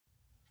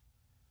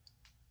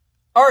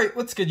Alright,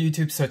 what's good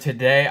YouTube? So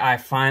today I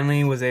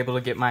finally was able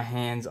to get my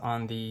hands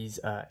on these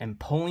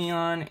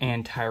Empoleon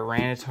and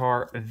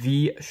Tyranitar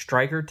V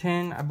Striker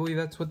tin. I believe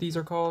that's what these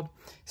are called.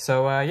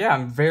 So yeah,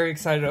 I'm very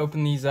excited to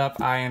open these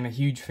up. I am a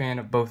huge fan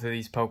of both of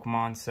these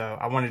Pokemon, so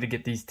I wanted to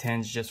get these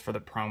tins just for the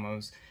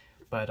promos.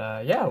 But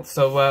yeah,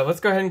 so let's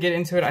go ahead and get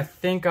into it. I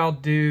think I'll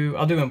do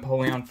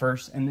Empoleon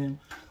first, and then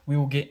we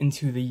will get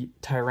into the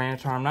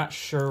Tyranitar. I'm not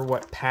sure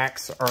what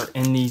packs are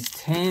in these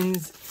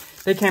tins.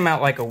 They came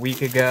out like a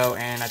week ago,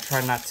 and I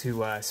tried not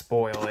to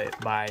spoil it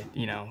by,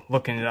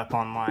 looking it up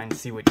online to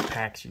see what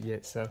packs you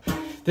get. So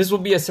this will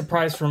be a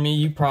surprise for me.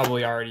 You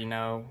probably already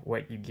know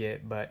what you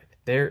get, but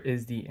there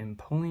is the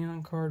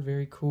Empoleon card.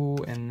 Very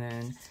cool. And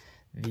then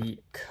the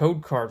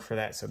code card for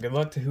that. So good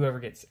luck to whoever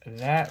gets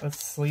that.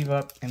 Let's sleeve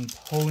up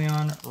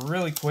Empoleon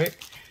really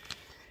quick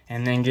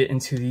and then get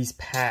into these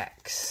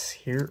packs.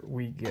 Here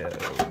we go.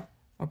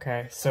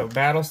 Okay, so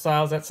Battle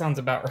Styles. That sounds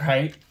about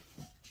right.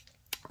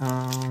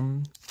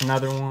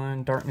 Another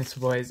one, Darkness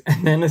Ablaze,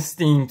 and then a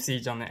Steam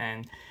Siege on the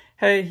end.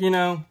 Hey,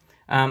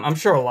 I'm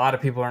sure a lot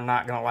of people are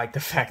not gonna like the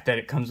fact that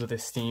it comes with a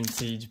Steam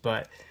Siege,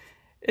 but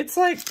it's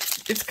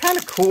kind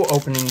of cool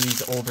opening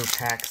these older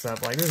packs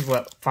up. Like, this is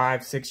what,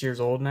 5-6 years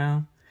old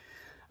now?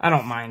 I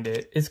don't mind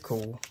it. It's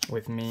cool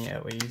with me,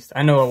 at least.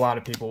 I know a lot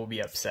of people will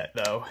be upset,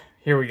 though.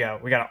 Here we go.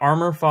 We got an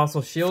Armor,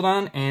 Fossil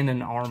Shieldon, and an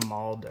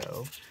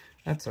Armaldo.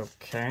 That's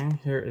okay.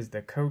 Here is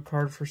the code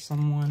card for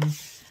someone.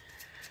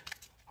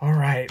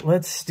 Alright,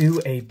 let's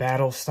do a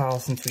Battle Style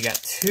since we got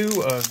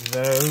two of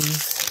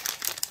those.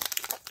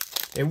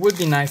 It would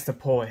be nice to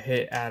pull a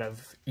hit out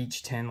of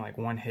each tin, like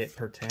one hit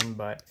per tin,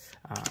 but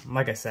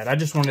like I said, I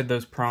just wanted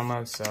those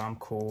promos, so I'm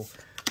cool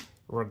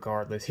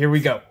regardless. Here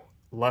we go.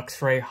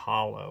 Luxray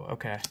Holo.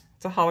 Okay,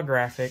 it's a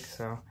holographic,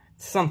 so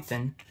it's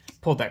something.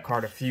 Pulled that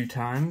card a few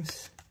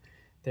times.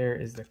 There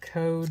is the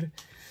code.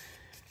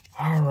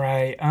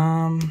 Alright,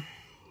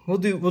 We'll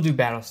do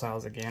Battle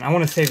Styles again. I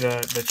want to save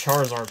the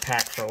Charizard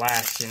pack for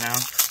last,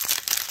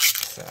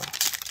 So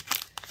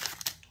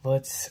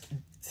let's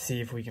see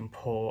if we can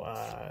pull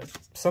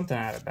something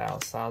out of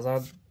Battle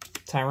Styles.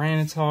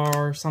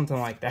 Tyranitar, something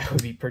like that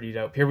would be pretty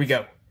dope. Here we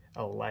go.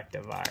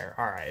 Electivire.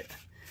 All right.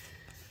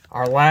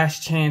 Our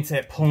last chance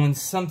at pulling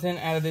something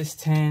out of this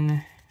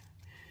tin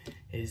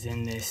is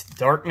in this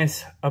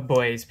Darkness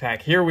Ablaze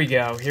pack. Here we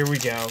go. Here we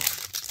go.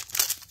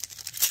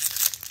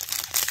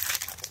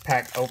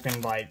 Pack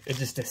opened, like, it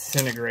just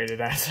disintegrated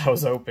as I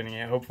was opening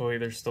it. Hopefully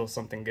there's still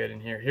something good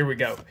in here. Here we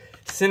go.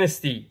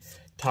 Sinistea,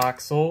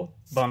 Toxel,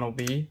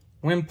 Bunnelby,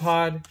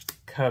 Wimpod,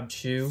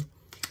 Cubchoo.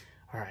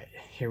 Alright,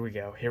 here we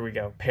go. Here we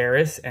go.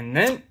 Paris, and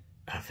then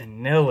a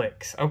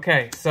Vanillix.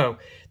 Okay, so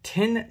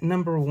tin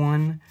number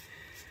 1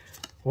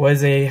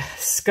 was a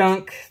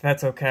skunk.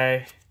 That's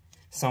okay.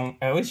 So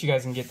at least you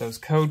guys can get those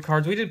code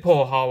cards. We did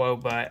pull a holo,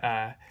 but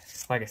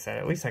like I said,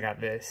 at least I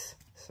got this.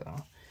 So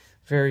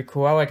very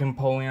cool. I like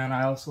Empoleon.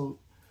 I also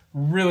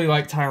really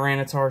like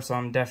Tyranitar, so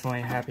I'm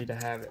definitely happy to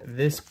have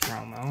this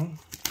promo.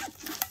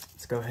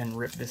 Let's go ahead and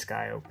rip this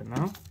guy open,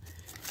 though.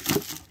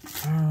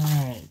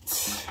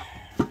 Alright.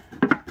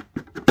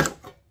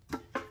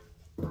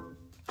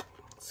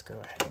 Let's go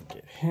ahead and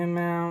get him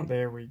out.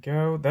 There we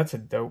go. That's a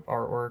dope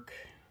artwork.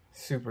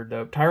 Super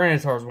dope.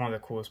 Tyranitar is one of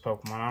the coolest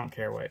Pokemon. I don't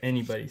care what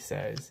anybody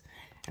says.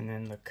 And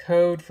then the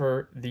code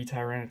for the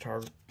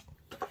Tyranitar.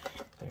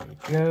 There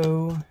we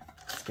go.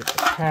 Let's get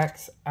the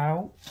packs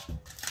out.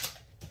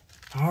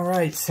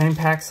 Alright, same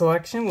pack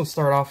selection. We'll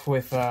start off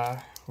with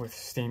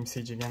Steam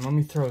Siege again. Let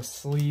me throw a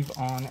sleeve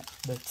on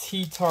the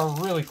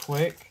T-Tar really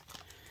quick.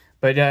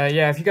 But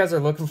yeah, if you guys are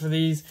looking for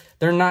these,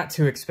 they're not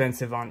too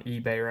expensive on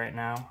eBay right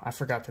now. I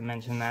forgot to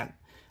mention that.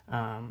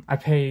 I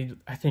paid,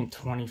 I think,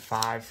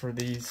 $25 for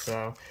these,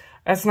 so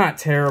that's not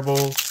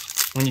terrible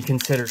when you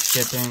consider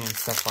shipping and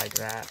stuff like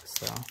that.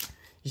 So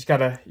you just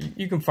gotta,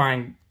 you can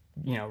find,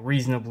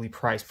 reasonably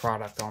priced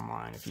product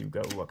online if you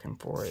go looking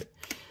for it.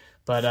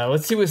 But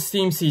let's see what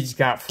Steam Siege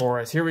got for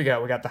us. Here we go.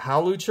 We got the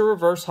Hawlucha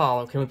Reverse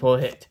Holo. Can we pull a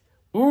hit?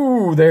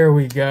 Ooh, there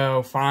we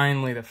go.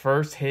 Finally, the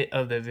first hit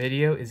of the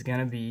video is going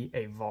to be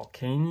a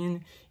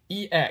Volcanion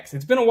EX.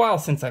 It's been a while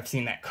since I've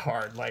seen that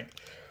card. Like,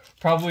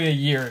 probably a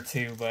year or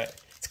two,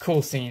 but it's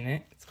cool seeing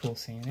it. It's cool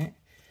seeing it.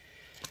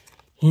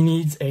 He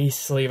needs a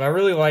sleeve. I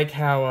really like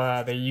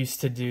how they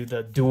used to do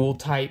the dual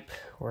type,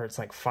 where it's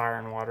like fire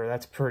and water.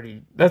 That's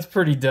pretty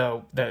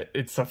dope that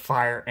it's a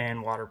fire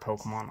and water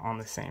Pokemon on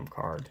the same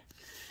card.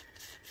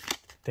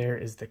 There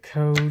is the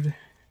code.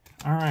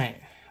 All right.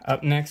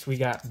 Up next, we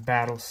got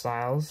Battle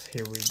Styles.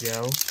 Here we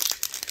go.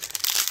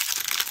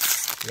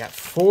 We got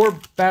 4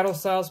 Battle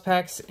Styles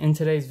packs in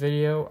today's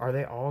video. Are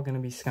they all going to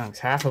be skunks?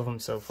 Half of them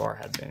so far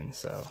have been,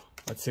 so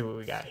let's see what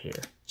we got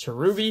here.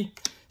 Cherubi,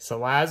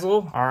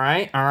 Salazzle, all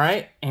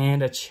right,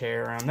 and a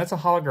Cherim. That's a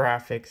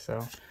holographic,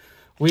 so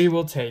we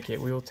will take it.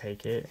 We will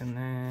take it. And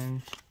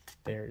then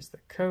there's the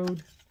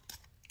code.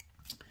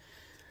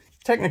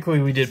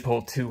 Technically, we did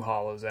pull 2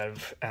 holos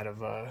out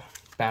of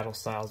Battle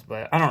Styles,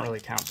 but I don't really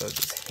count those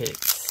as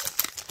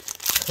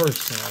hits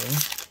personally.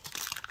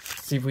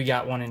 Let's see if we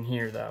got one in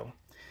here though.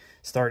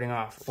 Starting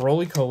off,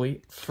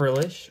 Roly-Poly,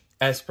 Frillish,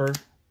 Esper,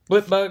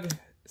 Blipbug,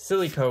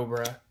 Silly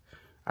Cobra.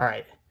 All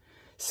right.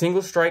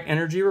 Single Strike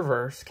Energy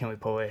Reverse. Can we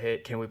pull a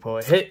hit? Can we pull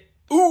a hit?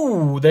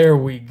 Ooh, there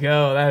we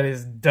go. That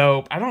is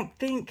dope. I don't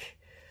think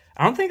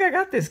I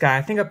got this guy.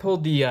 I think I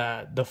pulled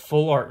the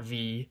Full Art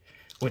V,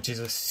 which is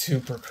a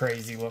super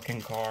crazy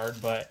looking card,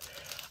 but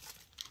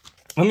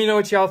let me know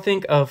what y'all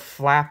think of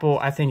Flapple.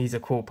 I think he's a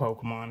cool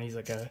Pokemon. He's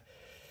like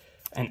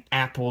an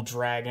apple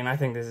dragon. I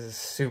think this is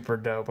super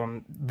dope.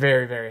 I'm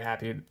very, very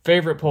happy.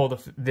 Favorite pull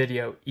of the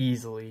video,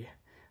 easily.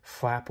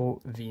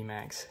 Flapple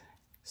VMAX.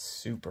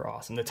 Super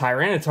awesome. The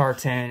Tyranitar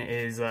 10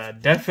 is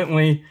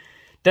definitely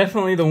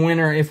the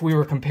winner if we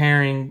were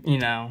comparing, you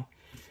know,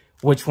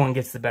 which one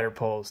gets the better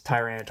pulls.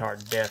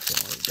 Tyranitar,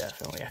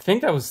 definitely. I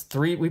think that was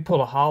 3. We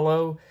pulled a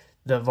holo,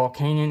 the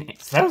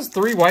Volcanion. So that was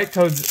 3 white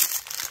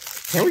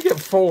codes. Can we get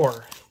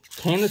 4?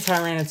 Can the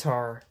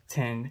Tyranitar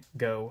 10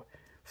 go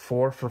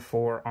 4 for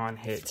 4 on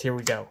hits? Here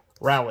we go.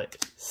 Rowlet,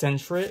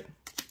 Sentret,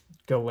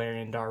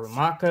 Galarian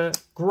Darumaka,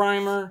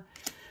 Grimer.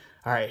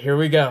 All right, here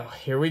we go.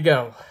 Can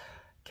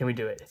we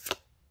do it?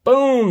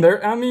 Boom!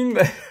 There. I mean,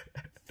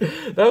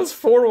 those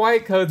 4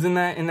 white codes in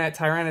that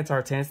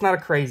Tyranitar 10. It's not a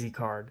crazy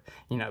card,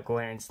 you know.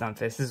 Galarian Stunfisk.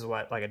 This is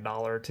what, like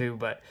 $1 or $2,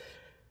 but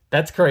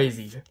that's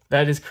crazy.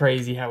 That is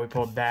crazy how we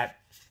pulled that.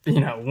 You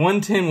know,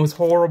 110 was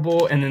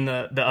horrible, and then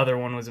the other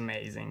one was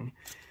amazing.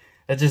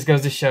 That just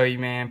goes to show you,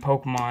 man,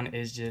 Pokemon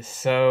is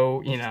just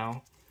so, you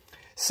know,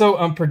 so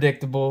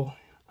unpredictable.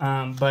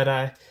 But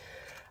I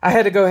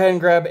had to go ahead and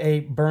grab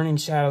a Burning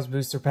Shadows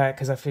booster pack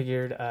because I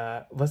figured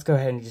let's go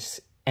ahead and just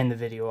end the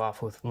video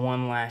off with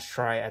one last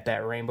try at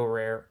that Rainbow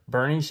Rare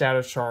Burning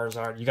Shadows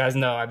Charizard. You guys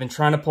know I've been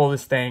trying to pull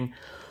this thing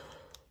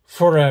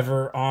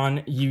forever on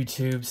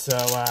YouTube. So,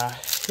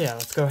 yeah,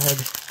 let's go ahead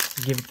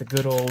and give it the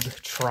good old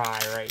try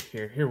right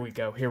here. Here we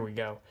go.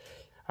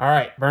 All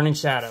right, Burning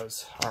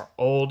Shadows, our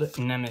old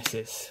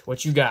nemesis.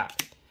 What you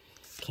got?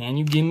 Can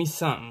you give me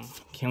something?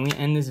 Can we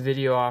end this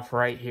video off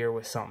right here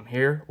with something?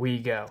 Here we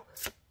go.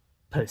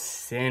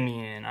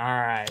 Passimian. All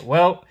right,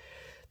 well,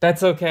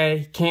 that's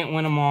okay. Can't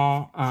win them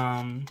all.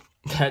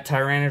 That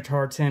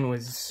Tyranitar 10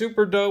 was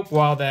super dope,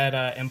 while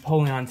that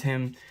Empoleon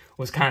 10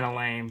 was kind of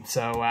lame.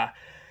 So,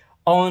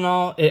 all in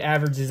all, it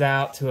averages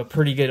out to a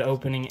pretty good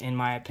opening, in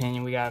my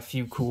opinion. We got a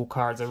few cool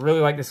cards. I really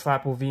like this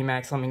Flapple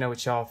VMAX. Let me know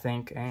what y'all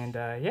think. And,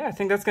 yeah, I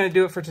think that's going to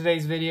do it for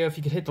today's video. If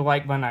you could hit the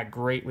like button, I'd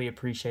greatly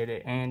appreciate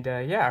it. And,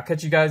 yeah, I'll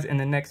catch you guys in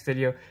the next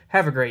video.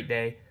 Have a great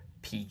day.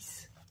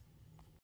 Peace.